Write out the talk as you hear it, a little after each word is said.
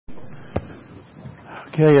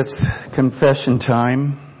Okay, it's confession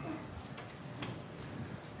time.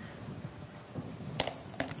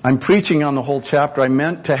 I'm preaching on the whole chapter. I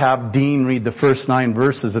meant to have Dean read the first 9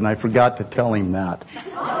 verses, and I forgot to tell him that.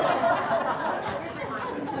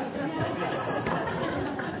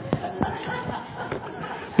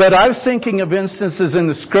 But I was thinking of instances in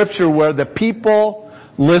the Scripture where the people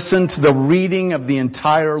listened to the reading of the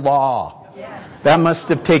entire law. That must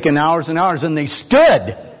have taken hours and hours, and they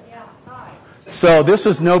stood. So this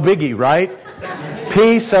was no biggie, right?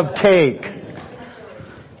 Piece of cake.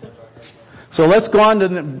 So let's go on to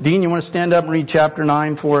Dean, you want to stand up and read chapter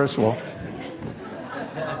 9 for us? Well,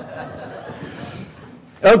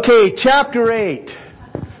 okay, chapter 8.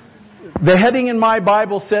 The heading in my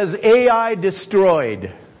Bible says AI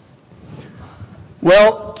destroyed.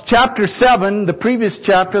 Well, chapter 7, the previous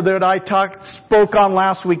chapter that I spoke on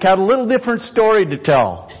last week, had a little different story to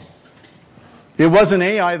tell. It wasn't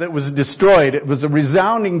AI that was destroyed. It was a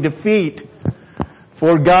resounding defeat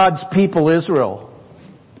for God's people, Israel.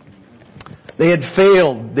 They had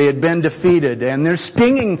failed. They had been defeated. And they're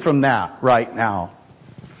stinging from that right now.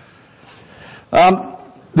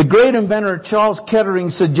 The great inventor Charles Kettering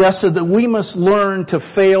suggested that we must learn to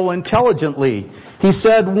fail intelligently. He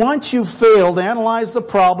said, once you've failed, analyze the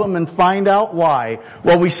problem and find out why.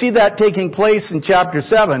 Well, we see that taking place in chapter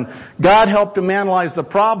 7. God helped him analyze the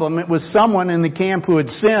problem. It was someone in the camp who had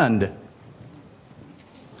sinned.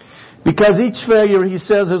 Because each failure, he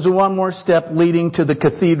says, is one more step leading to the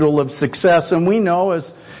cathedral of success. And we know, as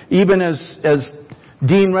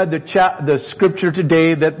Dean read the scripture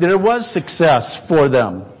today, that there was success for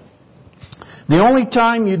them. The only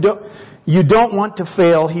time you don't want to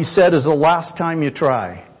fail, he said, is the last time you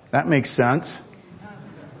try. That makes sense.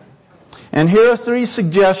 And here are 3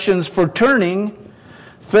 suggestions for turning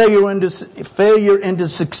failure into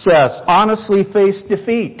success. Honestly face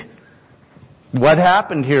defeat. What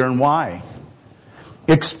happened here and why?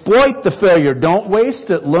 Exploit the failure. Don't waste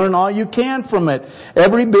it. Learn all you can from it.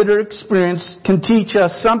 Every bitter experience can teach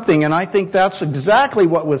us something. And I think that's exactly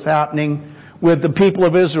what was happening with the people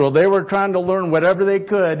of Israel. They were trying to learn whatever they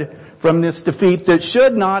could from this defeat that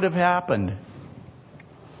should not have happened.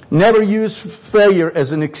 Never use failure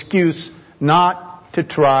as an excuse not to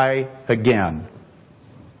try again.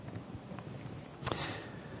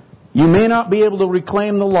 You may not be able to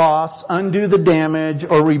reclaim the loss, undo the damage,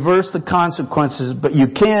 or reverse the consequences, but you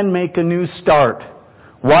can make a new start.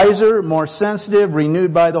 Wiser, more sensitive,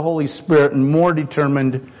 renewed by the Holy Spirit, and more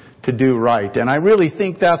determined to do right. And I really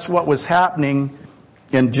think that's what was happening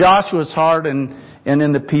in Joshua's heart and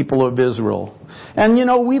in the people of Israel. And you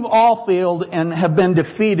know, we've all failed and have been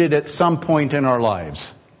defeated at some point in our lives.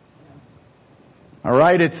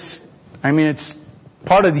 Alright? It's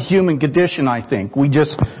part of the human condition, I think. We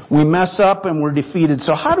mess up and we're defeated.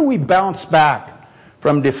 So how do we bounce back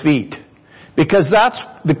from defeat? Because that's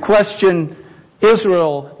the question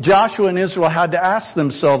Joshua and Israel had to ask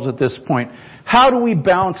themselves at this point. How do we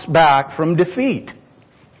bounce back from defeat?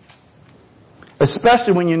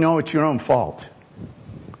 Especially when you know it's your own fault.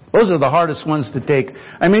 Those are the hardest ones to take.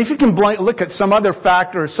 I mean, if you can look at some other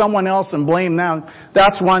factor or someone else and blame them,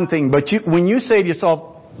 that's one thing. But when you say to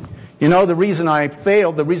yourself, you know, the reason I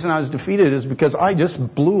failed, the reason I was defeated is because I just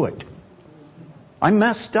blew it. I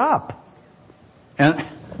messed up. And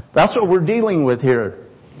that's what we're dealing with here.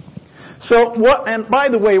 And by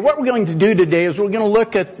the way, what we're going to do today is we're going to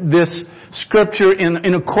look at this scripture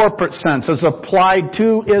in a corporate sense as applied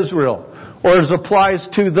to Israel or as applies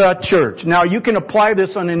to the church. Now, you can apply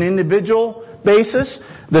this on an individual basis.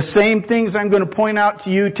 The same things I'm going to point out to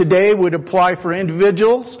you today would apply for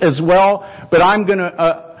individuals as well, but I'm going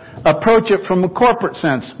to approach it from a corporate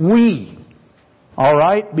sense. We. All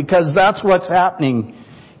right? Because that's what's happening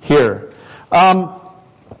here.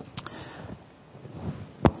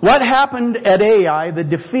 What happened at Ai, the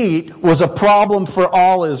defeat, was a problem for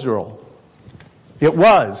all Israel. It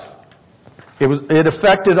was. It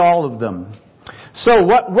affected all of them. So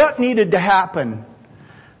what needed to happen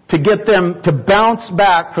to get them to bounce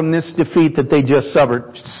back from this defeat that they just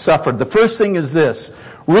suffered? The first thing is this.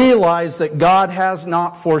 Realize that God has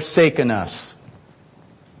not forsaken us.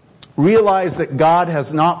 Realize that God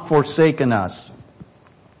has not forsaken us.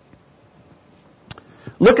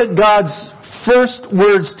 Look at God's first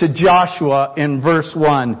words to Joshua in verse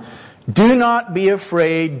 1. Do not be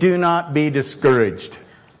afraid, do not be discouraged.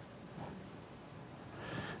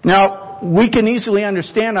 Now, we can easily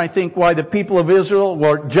understand, I think, why the people of Israel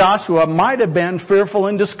or Joshua might have been fearful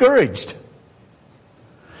and discouraged.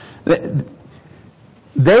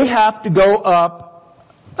 They have to go up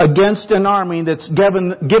against an army that's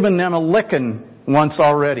given them a licking once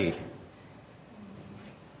already.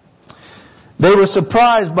 They were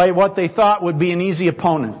surprised by what they thought would be an easy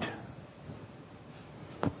opponent.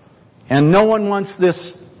 And no one wants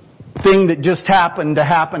this thing that just happened to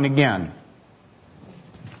happen again.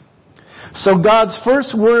 So God's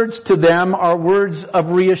first words to them are words of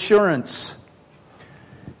reassurance.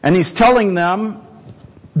 And He's telling them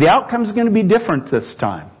the outcome is going to be different this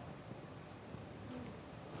time.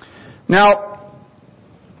 Now,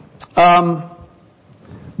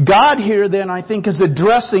 God here then, I think, is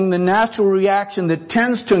addressing the natural reaction that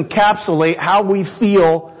tends to encapsulate how we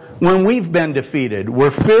feel when we've been defeated.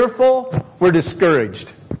 We're fearful, we're discouraged.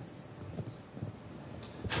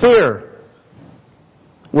 Fear.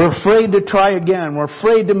 We're afraid to try again. We're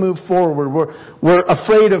afraid to move forward. We're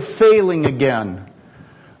afraid of failing again.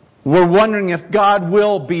 We're wondering if God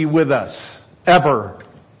will be with us ever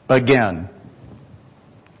again.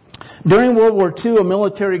 During World War II, a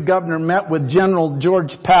military governor met with General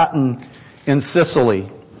George Patton in Sicily.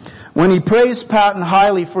 When he praised Patton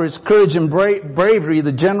highly for his courage and bravery,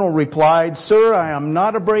 the general replied, "Sir, I am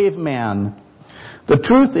not a brave man. The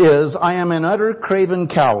truth is, I am an utter craven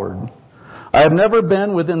coward. I have never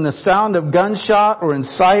been within the sound of gunshot or in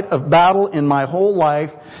sight of battle in my whole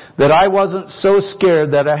life that I wasn't so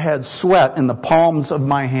scared that I had sweat in the palms of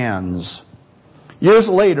my hands." Years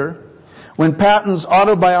later, when Patton's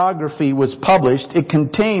autobiography was published, it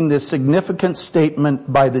contained this significant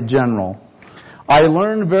statement by the general. "I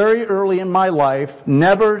learned very early in my life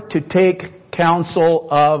never to take counsel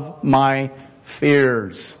of my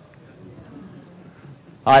fears."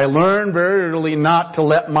 I learned very early not to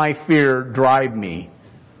let my fear drive me,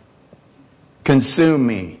 consume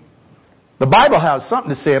me. The Bible has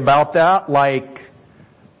something to say about that, like,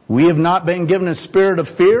 we have not been given a spirit of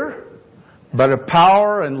fear, but of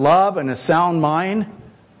power and love and a sound mind.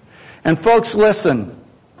 And folks, listen,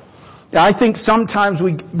 I think sometimes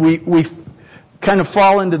we kind of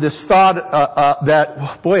fall into this thought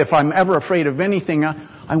that, boy, if I'm ever afraid of anything,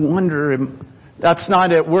 I wonder, that's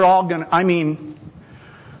not it. We're all going to,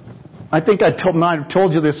 I think I might have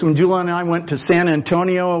told you this when Julia and I went to San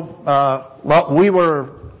Antonio. We were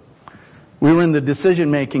in the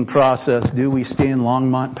decision-making process. Do we stay in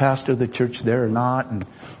Longmont, pastor the church there or not? And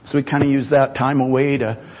so we kind of used that time away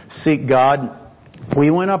to seek God.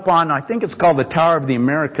 We went up on, I think it's called the Tower of the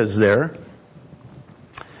Americas there,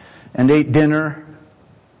 and ate dinner,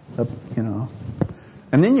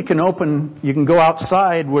 And then you can go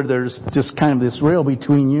outside where there's just kind of this rail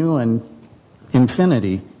between you and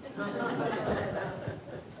infinity.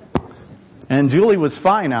 And Julie was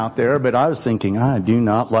fine out there, but I was thinking, I do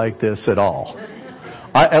not like this at all.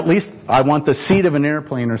 At least I want the seat of an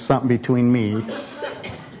airplane or something between me.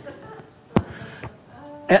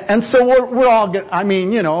 And so we're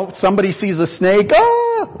all somebody sees a snake,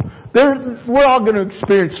 we're all going to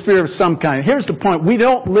experience fear of some kind. Here's the point. We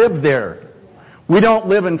don't live there. We don't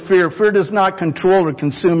live in fear. Fear does not control or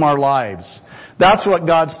consume our lives. That's what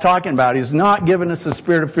God's talking about. He's not given us a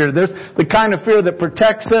spirit of fear. There's the kind of fear that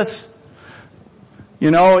protects us.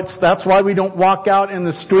 That's why we don't walk out in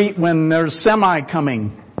the street when there's semi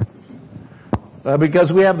coming.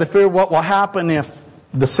 Because we have the fear of what will happen if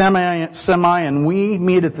the semi and we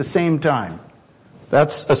meet at the same time.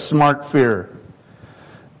 That's a smart fear.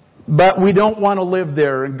 But we don't want to live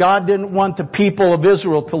there. And God didn't want the people of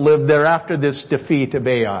Israel to live there after this defeat of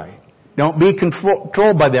Ai. Don't be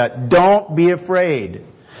controlled by that. Don't be afraid.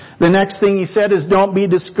 The next thing He said is don't be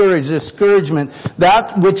discouraged. Discouragement,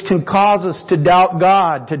 that which can cause us to doubt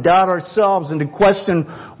God, to doubt ourselves, and to question,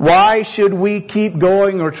 why should we keep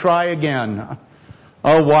going or try again?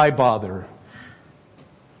 Oh, why bother?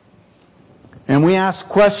 And we ask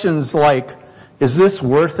questions like, is this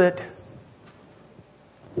worth it?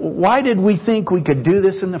 Why did we think we could do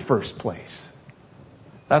this in the first place?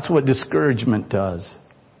 That's what discouragement does.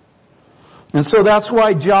 And so that's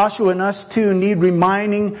why Joshua and us too need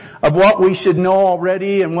reminding of what we should know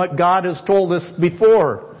already and what God has told us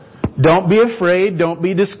before. Don't be afraid. Don't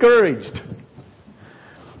be discouraged.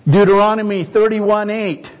 Deuteronomy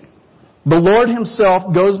 31:8. The Lord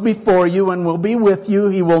Himself goes before you and will be with you.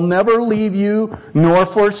 He will never leave you nor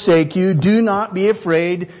forsake you. Do not be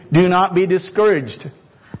afraid. Do not be discouraged.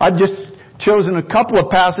 I've just chosen a couple of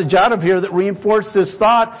passages out of here that reinforce this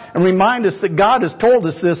thought and remind us that God has told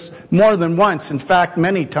us this more than once. In fact,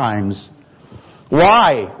 many times.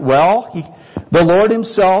 Why? Well, the Lord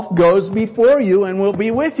Himself goes before you and will be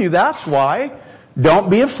with you. That's why. Don't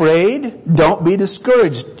be afraid. Don't be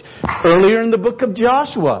discouraged. Earlier in the book of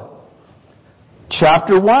Joshua,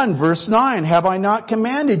 chapter 1, verse 9, have I not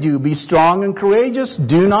commanded you? Be strong and courageous.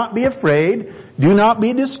 Do not be afraid. Do not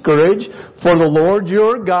be discouraged, for the Lord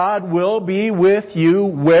your God will be with you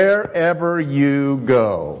wherever you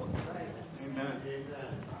go.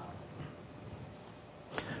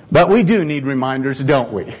 But we do need reminders,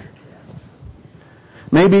 don't we?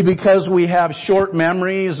 Maybe because we have short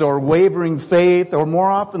memories or wavering faith, or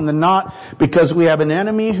more often than not, because we have an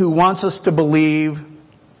enemy who wants us to believe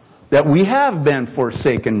that we have been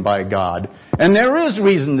forsaken by God. And there is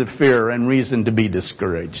reason to fear and reason to be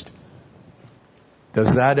discouraged. Does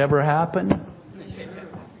that ever happen?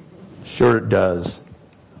 Sure it does.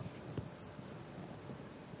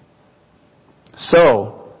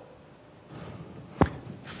 So,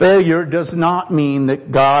 failure does not mean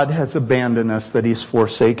that God has abandoned us, that He's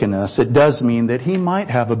forsaken us. It does mean that He might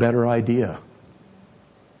have a better idea.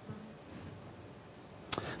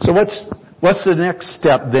 So what's the next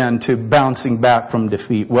step then to bouncing back from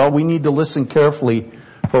defeat? Well, we need to listen carefully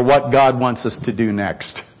for what God wants us to do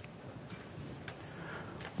next.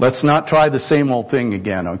 Let's not try the same old thing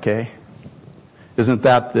again, okay? Isn't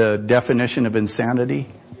that the definition of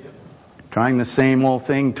insanity? Trying the same old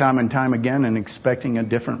thing time and time again and expecting a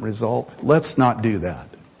different result. Let's not do that.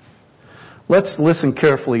 Let's listen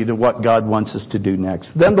carefully to what God wants us to do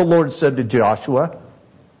next. Then the Lord said to Joshua,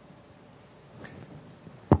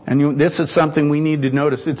 and this is something we need to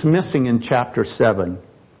notice. It's missing in chapter 7.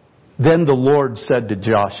 Then the Lord said to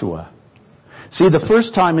Joshua. See, the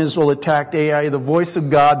first time Israel attacked Ai, the voice of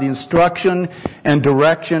God, the instruction and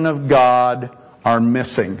direction of God are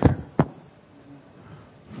missing.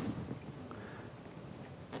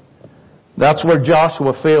 That's where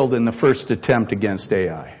Joshua failed in the first attempt against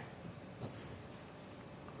Ai.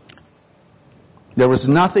 There was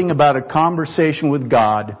nothing about a conversation with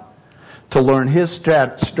God to learn His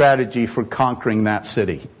strategy for conquering that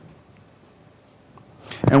city.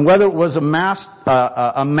 And whether it was a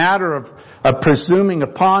matter of presuming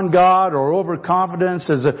upon God or overconfidence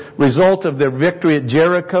as a result of their victory at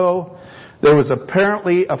Jericho, there was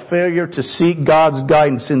apparently a failure to seek God's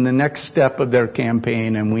guidance in the next step of their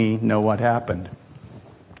campaign, and we know what happened.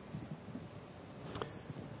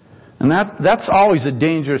 And that's always a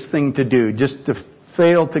dangerous thing to do, just to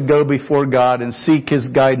fail to go before God and seek His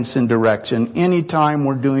guidance and direction anytime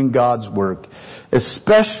we're doing God's work,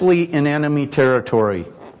 especially in enemy territory,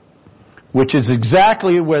 which is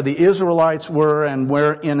exactly where the Israelites were and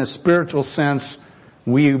where, in a spiritual sense,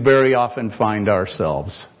 we very often find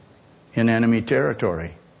ourselves. In enemy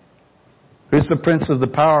territory. Who's the prince of the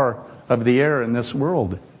power of the air in this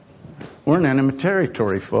world? We're in enemy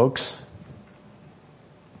territory, folks.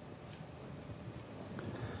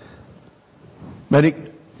 But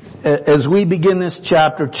as we begin this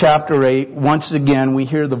chapter 8, once again we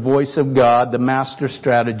hear the voice of God, the master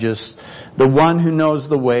strategist, the one who knows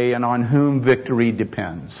the way and on whom victory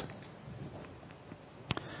depends.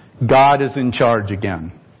 God is in charge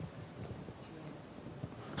again.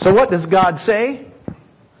 So what does God say?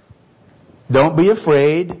 Don't be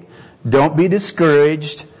afraid. Don't be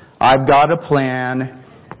discouraged. I've got a plan.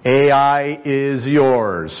 Ai is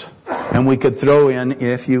yours. And we could throw in,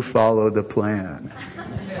 if you follow the plan.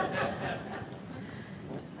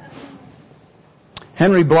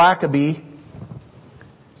 Henry Blackaby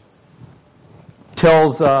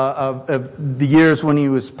tells of the years when he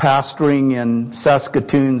was pastoring in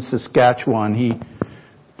Saskatoon, Saskatchewan. He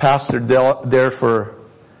pastored there for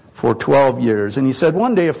 12 years. And he said,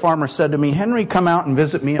 one day a farmer said to me, Henry, come out and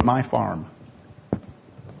visit me at my farm.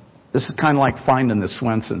 This is kind of like finding the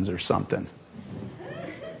Swensons or something.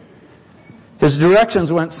 His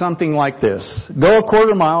directions went something like this. Go a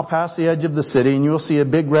quarter mile past the edge of the city and you'll see a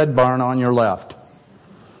big red barn on your left.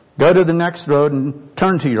 Go to the next road and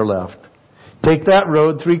turn to your left. Take that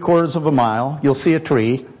road 3/4 of a mile. You'll see a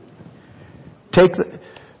tree.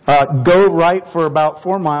 Go right for about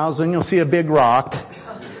 4 miles and you'll see a big rock.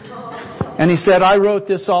 And he said, I wrote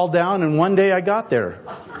this all down and one day I got there.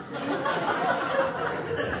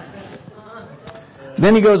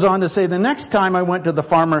 Then he goes on to say, the next time I went to the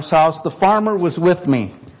farmer's house, the farmer was with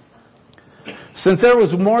me. Since there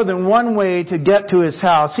was more than one way to get to his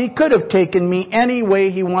house, he could have taken me any way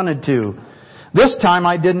he wanted to. This time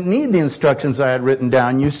I didn't need the instructions I had written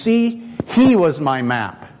down. You see, he was my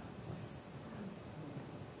map.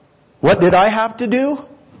 What did I have to do?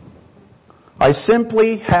 I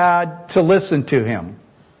simply had to listen to him.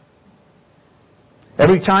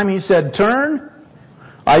 Every time he said turn,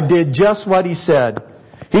 I did just what he said.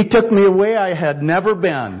 He took me a way I had never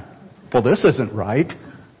been. Well, this isn't right.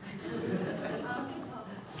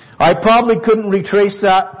 I probably couldn't retrace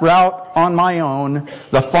that route on my own.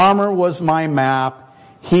 The farmer was my map.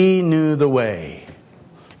 He knew the way.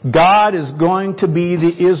 God is going to be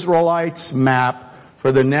the Israelites' map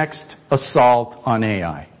for the next assault on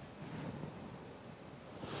Ai.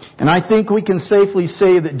 And I think we can safely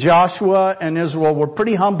say that Joshua and Israel were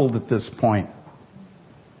pretty humbled at this point.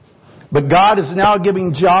 But God is now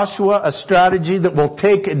giving Joshua a strategy that will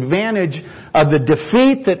take advantage of the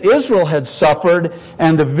defeat that Israel had suffered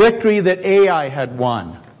and the victory that Ai had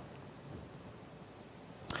won.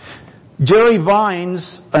 Jerry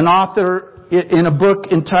Vines, an author in a book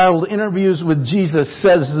entitled Interviews with Jesus,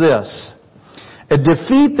 says this: "A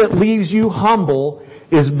defeat that leaves you humble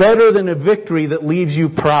is better than a victory that leaves you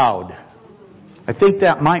proud." I think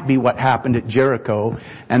that might be what happened at Jericho,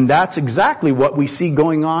 and that's exactly what we see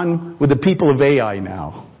going on with the people of Ai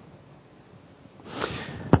now.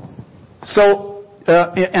 So,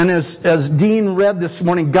 and as Dean read this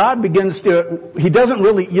morning, God begins to, He doesn't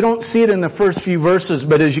really, you don't see it in the first few verses,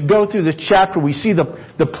 but as you go through the chapter, we see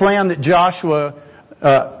the plan that Joshua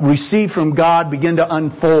received from God begin to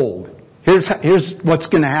unfold. Here's what's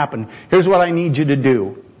going to happen. Here's what I need you to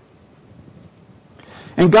do.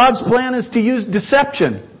 And God's plan is to use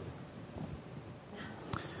deception.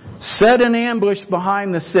 Set an ambush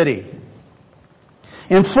behind the city.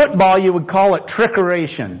 In football, you would call it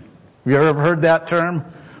trickeration. Have you ever heard that term?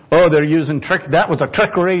 Oh, they're using trick. That was a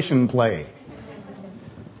trickeration play.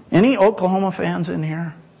 Any Oklahoma fans in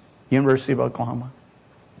here? University of Oklahoma?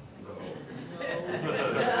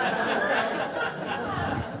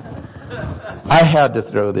 I had to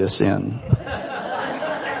throw this in.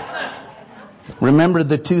 Remember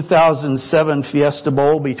the 2007 Fiesta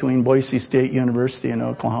Bowl between Boise State University and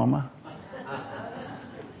Oklahoma?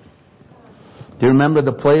 Do you remember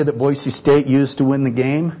the play that Boise State used to win the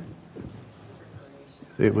game?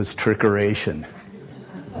 It was trickeration.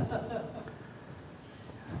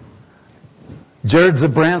 Jared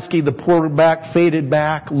Zabransky, the quarterback, faded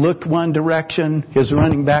back, looked one direction. His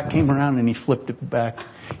running back came around and he flipped it back.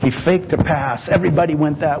 He faked a pass. Everybody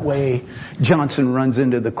went that way. Johnson runs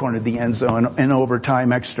into the corner of the end zone. In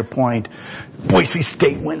overtime, extra point. Boise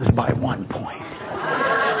State wins by 1 point.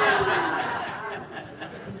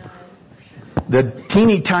 The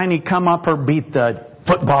teeny tiny come-upper beat the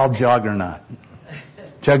football juggernaut.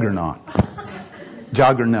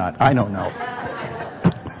 I don't know.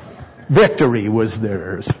 Victory was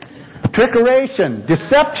theirs. Trickeration,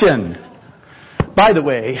 deception. By the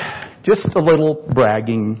way, just a little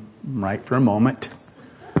bragging right for a moment.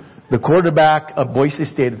 The quarterback of Boise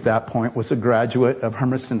State at that point was a graduate of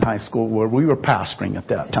Hermiston High School where we were pastoring at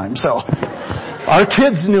that time. So our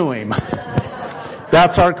kids knew him.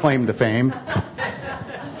 That's our claim to fame.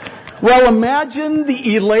 Well, imagine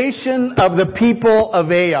the elation of the people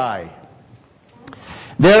of Ai.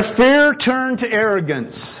 Their fear turned to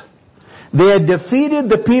arrogance. They had defeated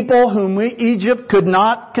the people whom Egypt could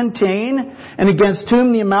not contain and against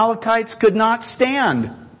whom the Amalekites could not stand.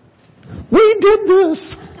 We did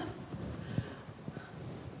this.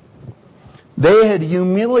 They had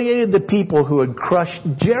humiliated the people who had crushed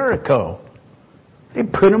Jericho. They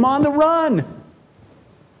put them on the run.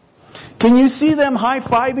 Can you see them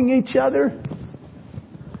high-fiving each other?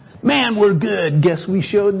 Man, we're good. Guess we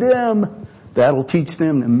showed them. That'll teach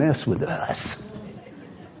them to mess with us.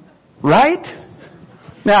 Right?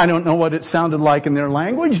 Now, I don't know what it sounded like in their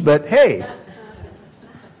language, but hey.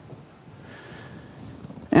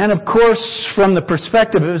 And of course, from the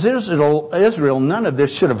perspective of Israel, none of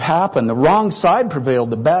this should have happened. The wrong side prevailed.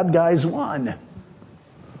 The bad guys won.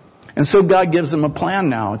 And so God gives them a plan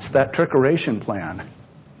now. It's that trickeration plan.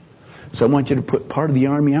 So I want you to put part of the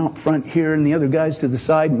army out front here and the other guys to the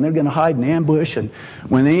side, and they're going to hide in ambush. And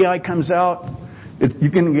when the AI comes out,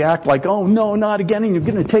 you're going to act like, oh, no, not again, and you're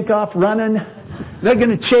going to take off running. They're going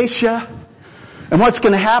to chase you. And what's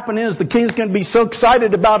going to happen is the king's going to be so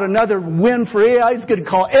excited about another win for Ai, he's going to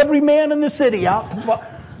call every man in the city out.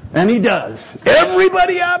 And he does.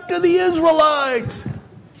 Everybody after the Israelites.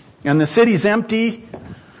 And the city's empty.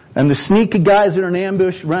 And the sneaky guys that are in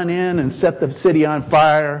ambush run in and set the city on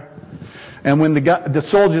fire. And when the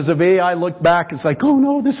soldiers of Ai look back, it's like, oh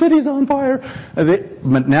no, the city's on fire.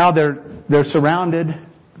 But now they're surrounded.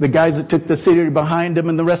 The guys that took the city are behind them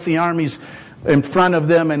and the rest of the army's in front of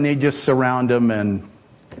them, and they just surround them and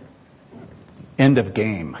end of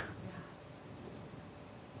game.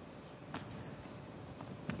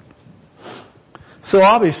 So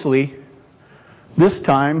obviously, this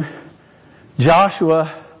time,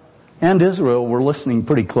 Joshua and Israel were listening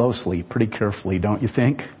pretty closely, pretty carefully, don't you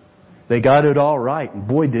think? They got it all right, and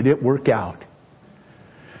boy, did it work out.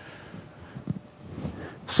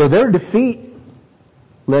 So their defeat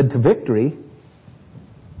led to victory.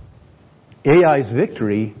 Ai's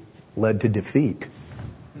victory led to defeat.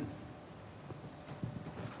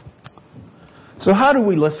 So how do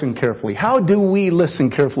we listen carefully? How do we listen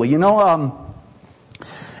carefully?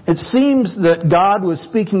 It seems that God was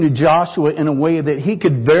speaking to Joshua in a way that he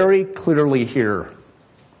could very clearly hear.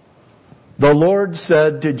 The Lord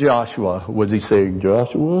said to Joshua, was he saying,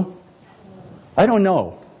 Joshua? I don't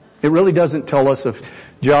know. It really doesn't tell us if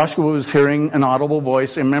Joshua was hearing an audible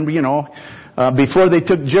voice. And remember, before they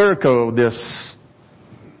took Jericho, this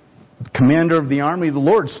commander of the army, the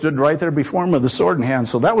Lord, stood right there before him with a sword in hand.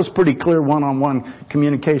 So that was pretty clear one-on-one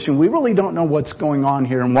communication. We really don't know what's going on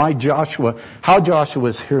here and how Joshua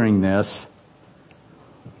was hearing this.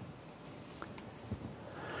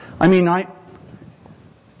 I mean,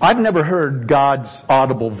 I've never heard God's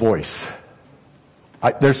audible voice.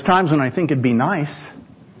 There's times when I think it'd be nice.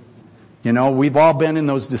 We've all been in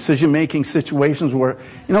those decision-making situations where,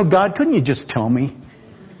 God, couldn't you just tell me?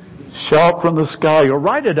 Shout from the sky or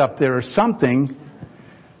write it up there or something.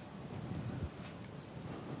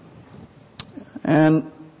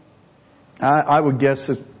 And I would guess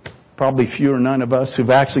that probably few or none of us who've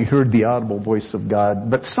actually heard the audible voice of God.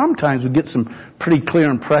 But sometimes we get some pretty clear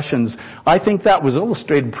impressions. I think that was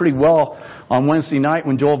illustrated pretty well on Wednesday night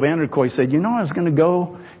when Joel Vanderkoy said, I was going to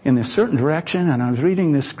go in a certain direction and I was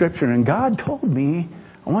reading this scripture and God told me,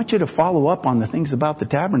 I want you to follow up on the things about the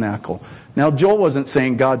tabernacle. Now, Joel wasn't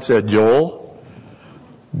saying God said, Joel,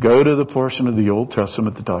 go to the portion of the Old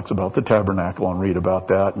Testament that talks about the tabernacle and read about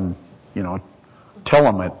that and, tell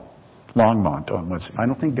them at Longmont on Wednesday. I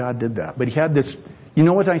don't think God did that. But he had this,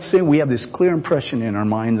 what I say? We have this clear impression in our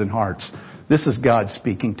minds and hearts. This is God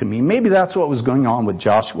speaking to me. Maybe that's what was going on with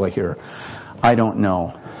Joshua here. I don't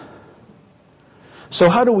know. So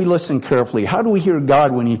how do we listen carefully? How do we hear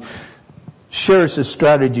God when He shares His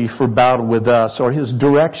strategy for battle with us or His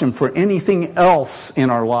direction for anything else in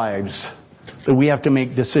our lives that we have to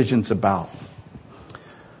make decisions about?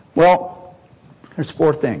 Well, there's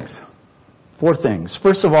four things.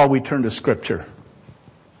 First of all, we turn to Scripture.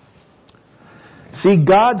 See,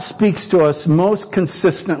 God speaks to us most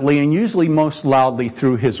consistently and usually most loudly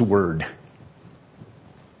through His Word.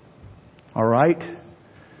 All right?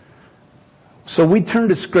 So we turn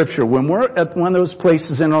to Scripture. When we're at one of those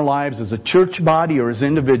places in our lives as a church body or as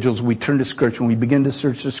individuals, we turn to Scripture and we begin to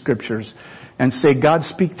search the Scriptures and say, God,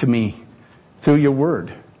 speak to me through your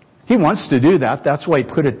Word. He wants to do that. That's why He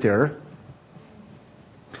put it there.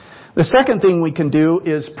 The second thing we can do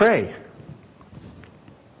is pray.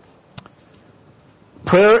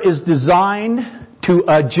 Prayer is designed to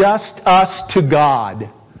adjust us to God,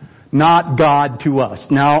 not God to us.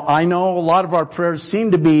 Now, I know a lot of our prayers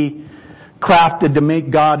seem to be crafted to make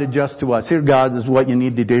God adjust to us. Here, God, this is what you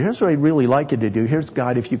need to do. Here's what I'd really like you to do. Here's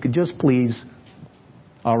God, if you could just please.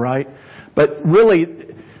 All right? But really,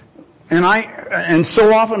 and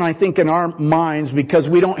so often I think in our minds, because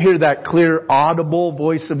we don't hear that clear, audible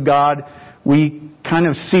voice of God, we kind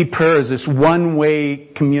of see prayer as this one-way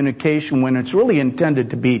communication when it's really intended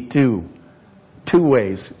to be two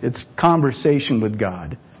ways. It's conversation with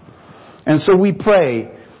God. And so we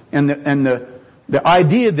pray, and the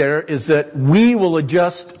idea there is that we will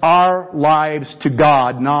adjust our lives to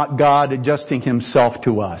God, not God adjusting Himself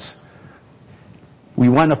to us. We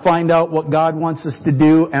want to find out what God wants us to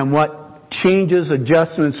do and what changes,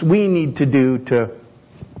 adjustments we need to do to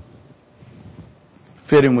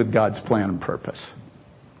fit in with God's plan and purpose.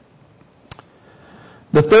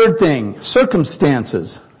 The third thing,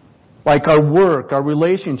 circumstances. Like our work, our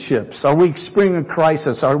relationships. Are we experiencing a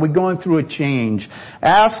crisis? Are we going through a change?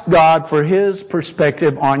 Ask God for His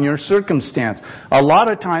perspective on your circumstance. A lot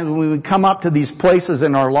of times when we come up to these places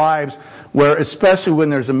in our lives where, especially when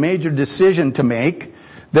there's a major decision to make,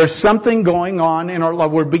 there's something going on in our life.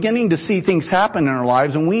 We're beginning to see things happen in our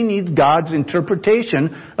lives, and we need God's interpretation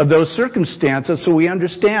of those circumstances so we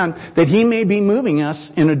understand that He may be moving us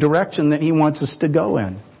in a direction that He wants us to go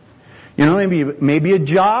in. Maybe a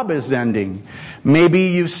job is ending. Maybe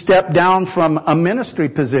you've stepped down from a ministry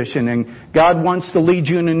position and God wants to lead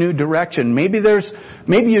you in a new direction. Maybe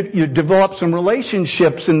you develop some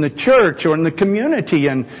relationships in the church or in the community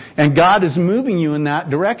and God is moving you in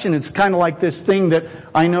that direction. It's kind of like this thing that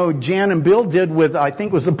I know Jan and Bill did with, I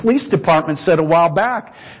think it was the police department said a while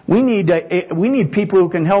back. We need people who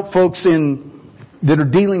can help folks that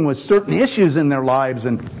are dealing with certain issues in their lives,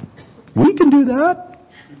 and we can do that.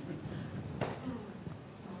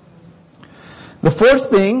 The fourth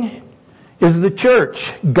thing is the church.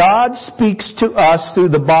 God speaks to us through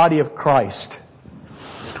the body of Christ.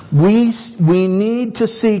 We need to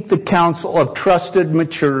seek the counsel of trusted,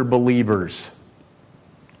 mature believers.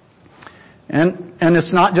 And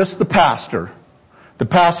it's not just the pastor. The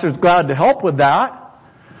pastor's glad to help with that.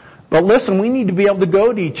 But listen, we need to be able to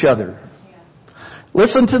go to each other.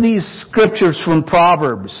 Listen to these scriptures from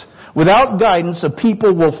Proverbs. Without guidance, a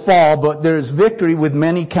people will fall, but there is victory with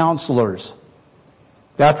many counselors.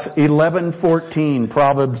 That's 11:14,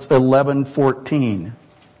 Proverbs 11:14.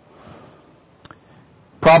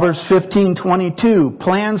 Proverbs 15:22,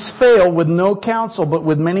 plans fail with no counsel, but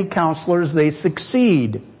with many counselors they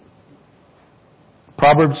succeed.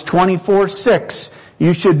 Proverbs 24:6,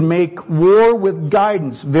 you should make war with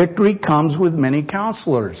guidance. Victory comes with many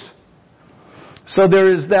counselors. So there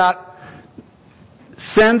is that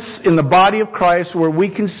sense in the body of Christ where we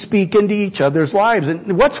can speak into each other's lives.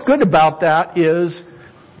 And what's good about that is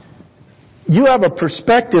you have a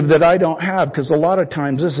perspective that I don't have, because a lot of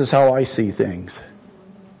times this is how I see things.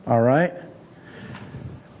 All right?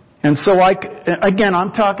 And so again,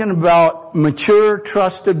 I'm talking about mature,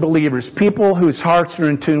 trusted believers, people whose hearts are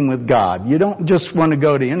in tune with God. You don't just want to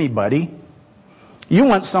go to anybody. You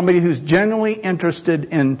want somebody who's genuinely interested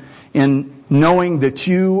in knowing that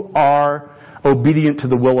you are obedient to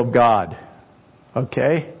the will of God.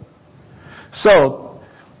 Okay? So,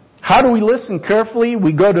 how do we listen carefully?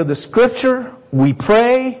 We go to the Scripture, we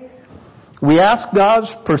pray, we ask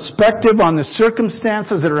God's perspective on the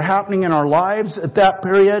circumstances that are happening in our lives at that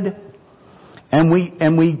period, and we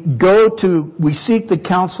seek the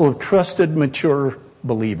counsel of trusted, mature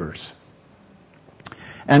believers.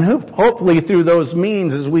 And hopefully through those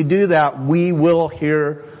means, as we do that, we will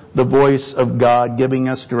hear the voice of God giving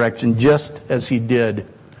us direction, just as He did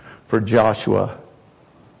for Joshua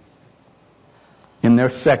in their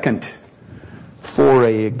second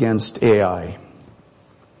foray against Ai.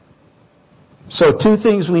 So 2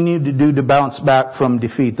 things we need to do to bounce back from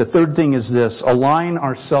defeat. The third thing is this: align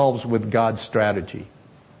ourselves with God's strategy.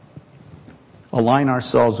 Align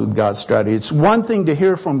ourselves with God's strategy. It's one thing to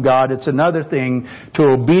hear from God. It's another thing to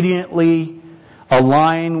obediently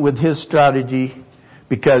align with His strategy,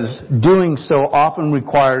 because doing so often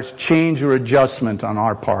requires change or adjustment on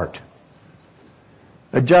our part.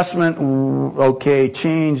 Adjustment, okay.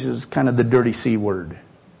 Change is kind of the dirty C word.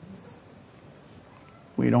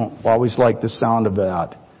 We don't always like the sound of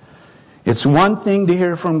that. It's one thing to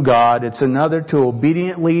hear from God. It's another to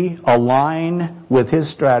obediently align with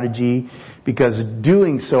His strategy, because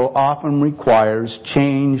doing so often requires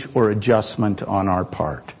change or adjustment on our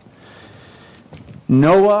part.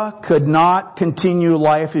 Noah could not continue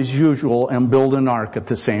life as usual and build an ark at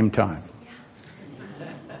the same time.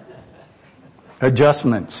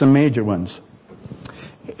 Adjustments, some major ones.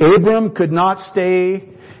 Abram could not stay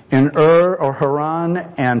in Ur or Haran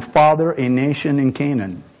and father a nation in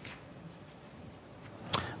Canaan.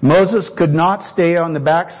 Moses could not stay on the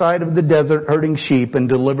backside of the desert herding sheep and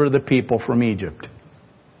deliver the people from Egypt.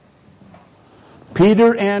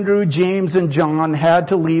 Peter, Andrew, James, and John had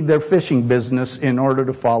to leave their fishing business in order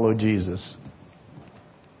to follow Jesus.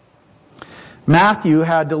 Matthew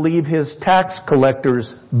had to leave his tax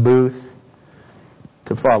collector's booth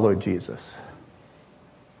to follow Jesus.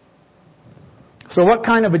 So what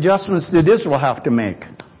kind of adjustments did Israel have to make?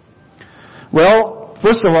 Well,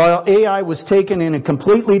 first of all, Ai was taken in a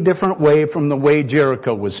completely different way from the way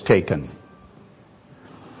Jericho was taken.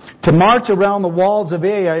 To march around the walls of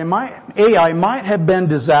Ai might have been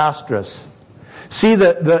disastrous. See,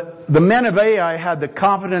 the men of Ai had the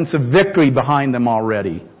confidence of victory behind them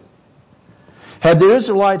already. Had the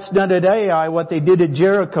Israelites done at Ai what they did at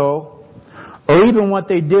Jericho, or even what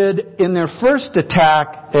they did in their first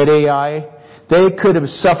attack at Ai, they could have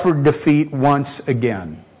suffered defeat once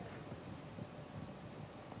again.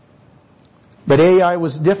 But Ai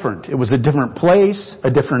was different. It was a different place, a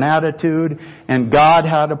different attitude, and God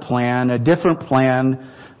had a plan, a different plan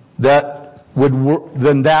that would work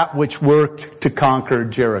than that which worked to conquer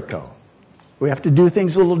Jericho. We have to do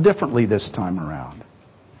things a little differently this time around.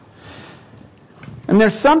 And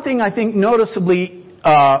there's something I think noticeably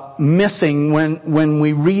missing when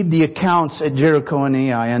we read the accounts at Jericho and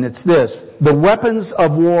Ai, and it's this: the weapons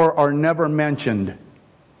of war are never mentioned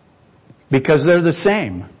because they're the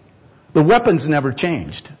same. The weapons never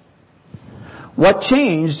changed. What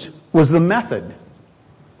changed was the method.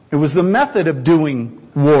 It was the method of doing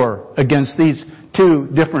war against these 2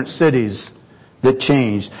 different cities that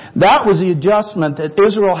changed. That was the adjustment that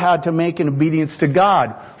Israel had to make in obedience to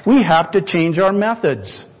God. We have to change our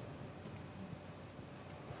methods.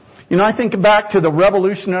 You know, I think back to the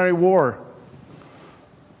Revolutionary War.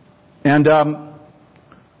 And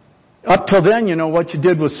up till then, you know, what you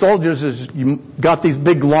did with soldiers is you got these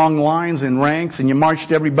big long lines and ranks, and you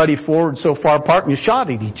marched everybody forward so far apart and you shot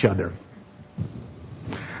at each other.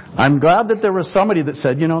 I'm glad that there was somebody that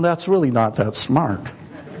said, you know, that's really not that smart.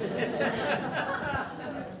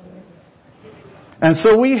 And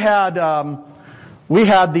so we had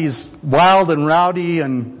these wild and rowdy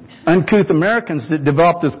and uncouth Americans that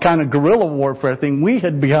developed this kind of guerrilla warfare thing. We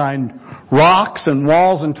hid behind rocks and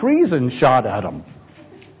walls and trees and shot at them.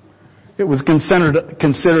 It was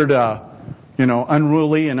considered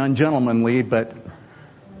unruly and ungentlemanly, but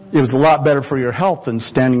It was a lot better for your health than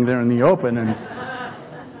standing there in the open. And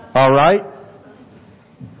all right?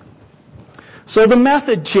 So the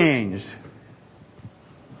method changed.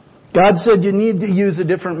 God said you need to use a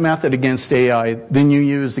different method against Ai than you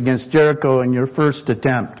used against Jericho in your first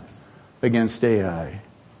attempt against Ai.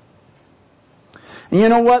 And you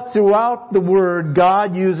know what? Throughout the Word,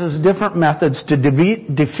 God uses different methods to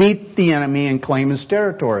defeat the enemy and claim his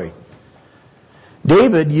territory.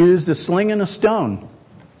 David used a sling and a stone.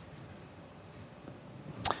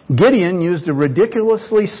 Gideon used a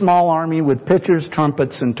ridiculously small army with pitchers,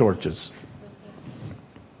 trumpets, and torches.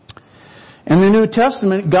 In the New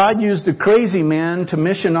Testament, God used a crazy man to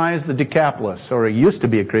missionize the Decapolis. Or he used to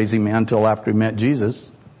be a crazy man until after he met Jesus.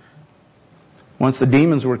 Once the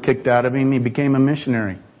demons were kicked out of him, he became a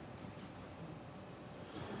missionary.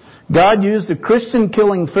 God used a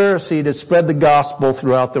Christian-killing Pharisee to spread the gospel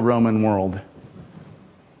throughout the Roman world.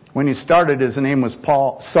 When he started, his name was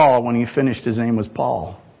Saul. When he finished, his name was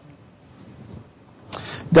Paul.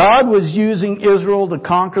 God was using Israel to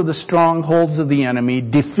conquer the strongholds of the enemy,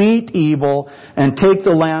 defeat evil, and take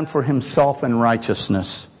the land for himself in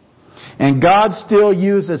righteousness. And God still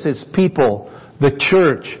uses his people, the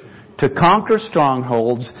church, to conquer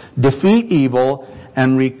strongholds, defeat evil,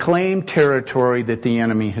 and reclaim territory that the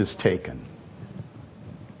enemy has taken.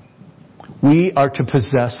 We are to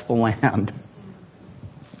possess the land.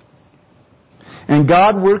 And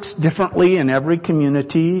God works differently in every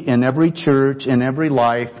community, in every church, in every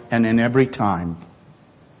life, and in every time.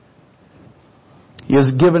 He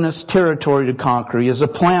has given us territory to conquer. He has a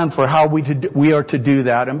plan for how we are to do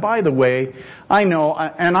that. And by the way, I know,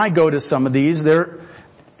 and I go to some of these,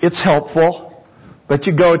 it's helpful. But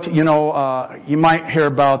you go to, you might hear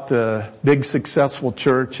about the big successful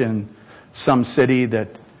church in some city that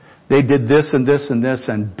they did this and this and this,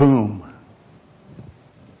 and boom.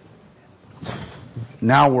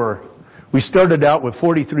 Now we started out with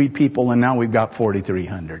 43 people and now we've got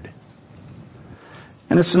 4,300.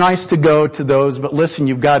 And it's nice to go to those, but listen,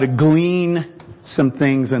 you've got to glean some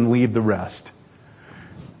things and leave the rest.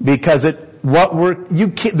 Because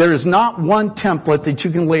there is not one template that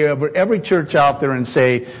you can lay over every church out there and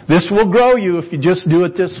say, this will grow you if you just do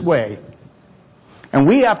it this way. And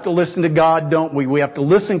we have to listen to God, don't we? We have to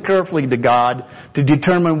listen carefully to God to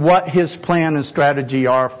determine what His plan and strategy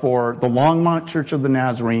are for the Longmont Church of the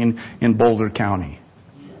Nazarene in Boulder County.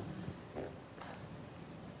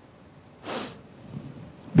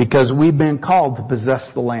 Because we've been called to possess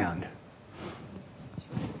the land.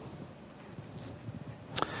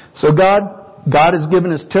 So God has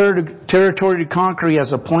given us territory to conquer. He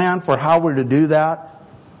has a plan for how we're to do that.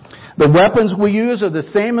 The weapons we use are the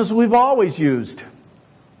same as we've always used.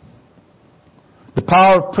 The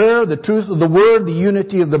power of prayer, the truth of the Word, the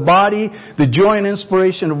unity of the body, the joy and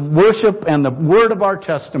inspiration of worship, and the word of our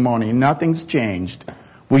testimony. Nothing's changed.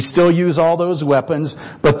 We still use all those weapons,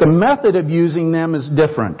 but the method of using them is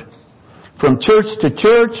different. From church to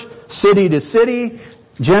church, city to city,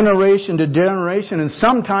 generation to generation, and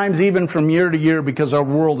sometimes even from year to year because our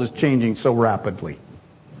world is changing so rapidly.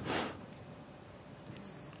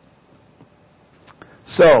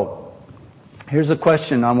 So, here's a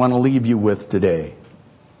question I want to leave you with today.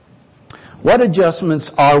 What adjustments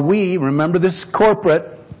are we, remember this is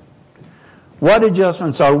corporate, what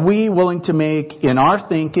adjustments are we willing to make in our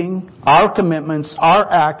thinking, our commitments, our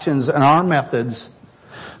actions, and our methods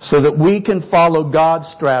so that we can follow God's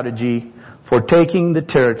strategy for taking the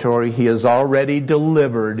territory He has already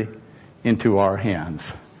delivered into our hands?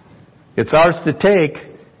 It's ours to take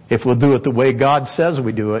if we'll do it the way God says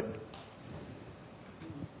we do it.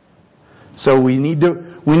 So we need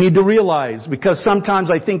to realize, because sometimes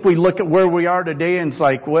I think we look at where we are today and it's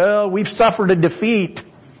like, well, we've suffered a defeat.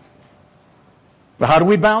 But how do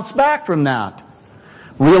we bounce back from that?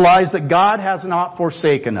 Realize that God has not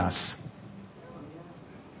forsaken us.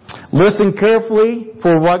 Listen carefully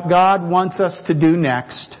for what God wants us to do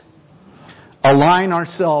next. Align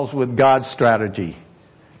ourselves with God's strategy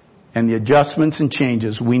and the adjustments and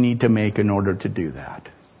changes we need to make in order to do that.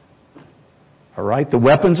 All right? The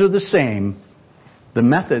weapons are the same. The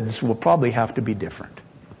methods will probably have to be different.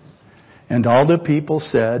 And all the people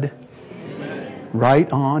said, amen. Right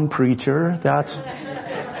on, preacher.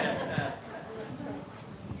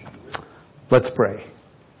 Let's pray.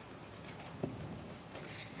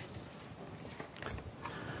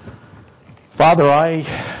 Father, I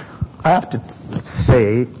have to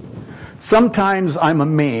say, sometimes I'm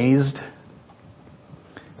amazed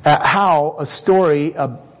at how a story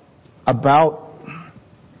about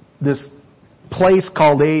this place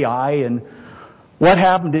called Ai and What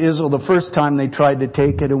happened to Israel the first time they tried to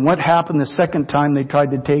take it, and what happened the second time they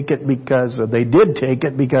tried to take it because they did take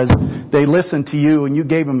it because they listened to you and you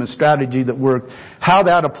gave them a strategy that worked. How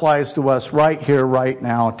that applies to us right here, right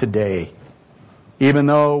now, today. Even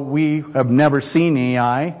though we have never seen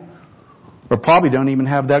AI, or probably don't even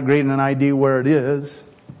have that great an idea where it is.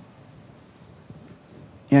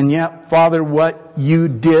 And yet, Father, what you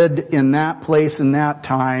did in that place, in that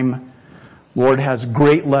time, Lord, has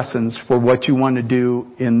great lessons for what you want to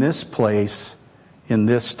do in this place, in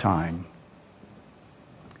this time.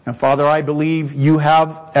 And Father, I believe you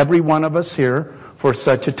have every one of us here for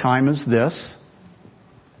such a time as this.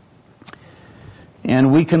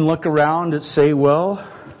 And we can look around and say, well,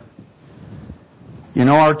 you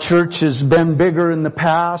know, our church has been bigger in the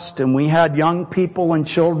past, and we had young people and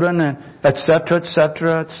children, and et cetera, et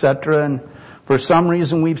cetera, et cetera. And for some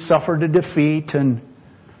reason we've suffered a defeat, and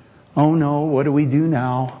oh no, what do we do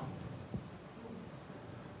now?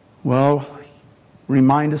 Well,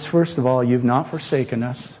 remind us first of all, you've not forsaken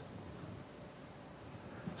us.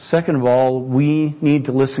 Second of all, we need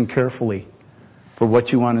to listen carefully for what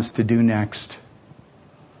you want us to do next.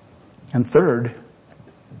 And third,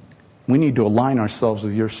 we need to align ourselves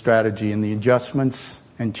with your strategy and the adjustments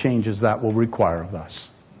and changes that will require of us.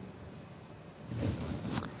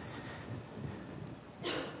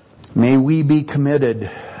 May we be committed,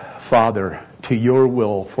 Father, to your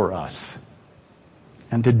will for us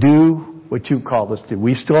and to do what you've called us to.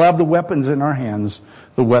 We still have the weapons in our hands,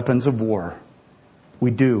 the weapons of war.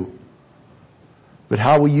 We do. But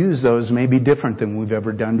how we use those may be different than we've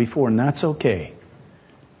ever done before, and that's okay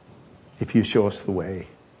if you show us the way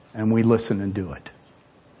and we listen and do it.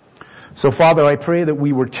 So, Father, I pray that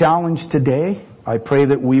we were challenged today. I pray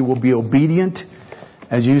that we will be obedient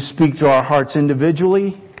as you speak to our hearts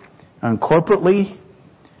individually and corporately.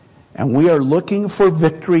 And we are looking for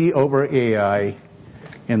victory over AI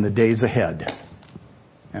in the days ahead.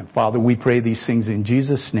 And Father, we pray these things in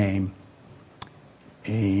Jesus' name.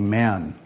 Amen.